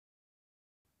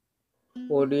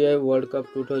ODI World Cup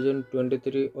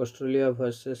 2023 Australia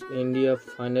vs India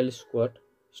final squad.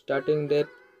 Starting date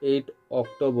 8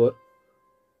 October.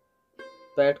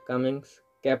 Pat Cummins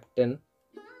captain.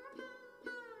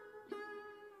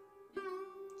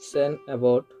 Shane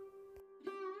Abbott,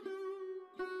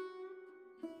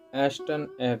 Ashton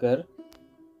Agar,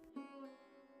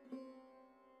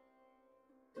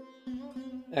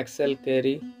 Axel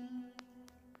Carey,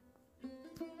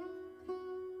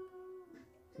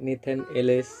 Nathan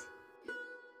Ellis,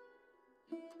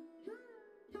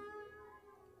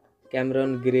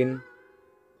 Cameron Green,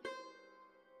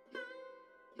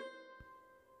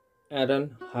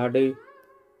 Aaron Hardy,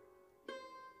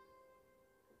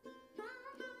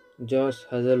 Josh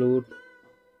Hazelwood,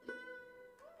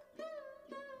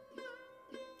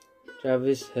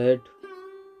 Travis Head,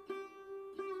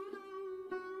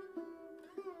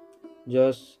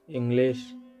 Josh English,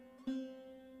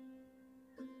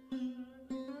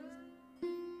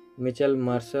 Mitchell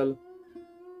Marshall,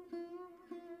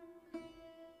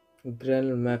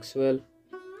 Grant Maxwell,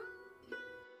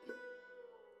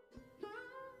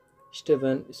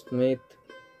 Stephen Smith,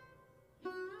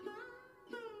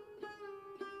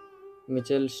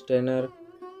 Mitchell Steiner,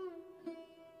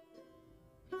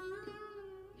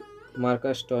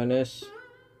 Marcus Stoinis,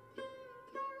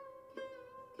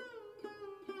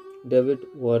 David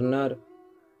Warner,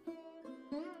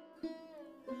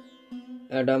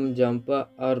 Adam Jampa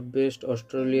are best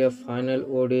Australia final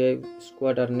ODI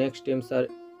squad. Our next teams are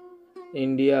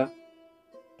India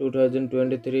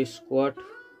 2023 squad.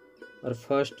 Our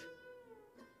first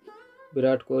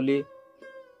Virat Kohli,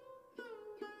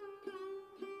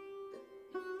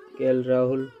 KL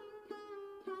Rahul,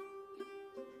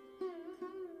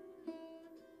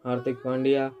 Hardik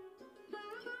Pandya,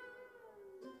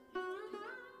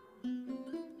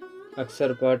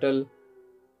 Akshar Patel,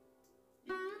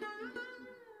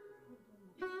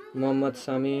 Mohammad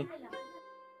Sami,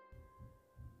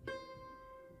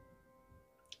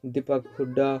 Deepak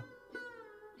Hooda,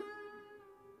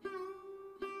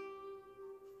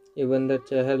 Yuzvendra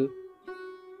Chahal,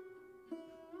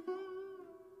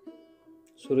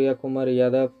 Surya Kumar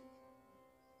Yadav,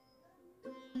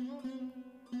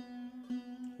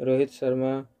 Rohit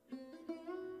Sharma,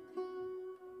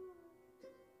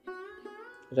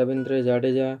 Ravindra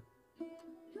Jadeja,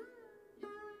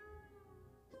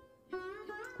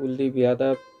 Kuldeep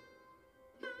Yadav,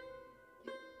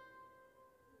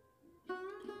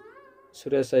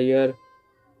 Suresh Iyer,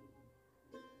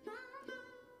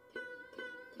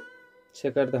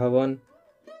 Shikhar Dhawan,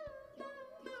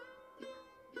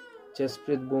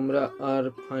 Jasprit Bumrah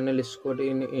are final squad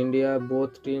in India.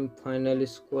 Both team final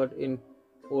squad in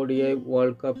ODI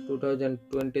World Cup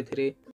 2023.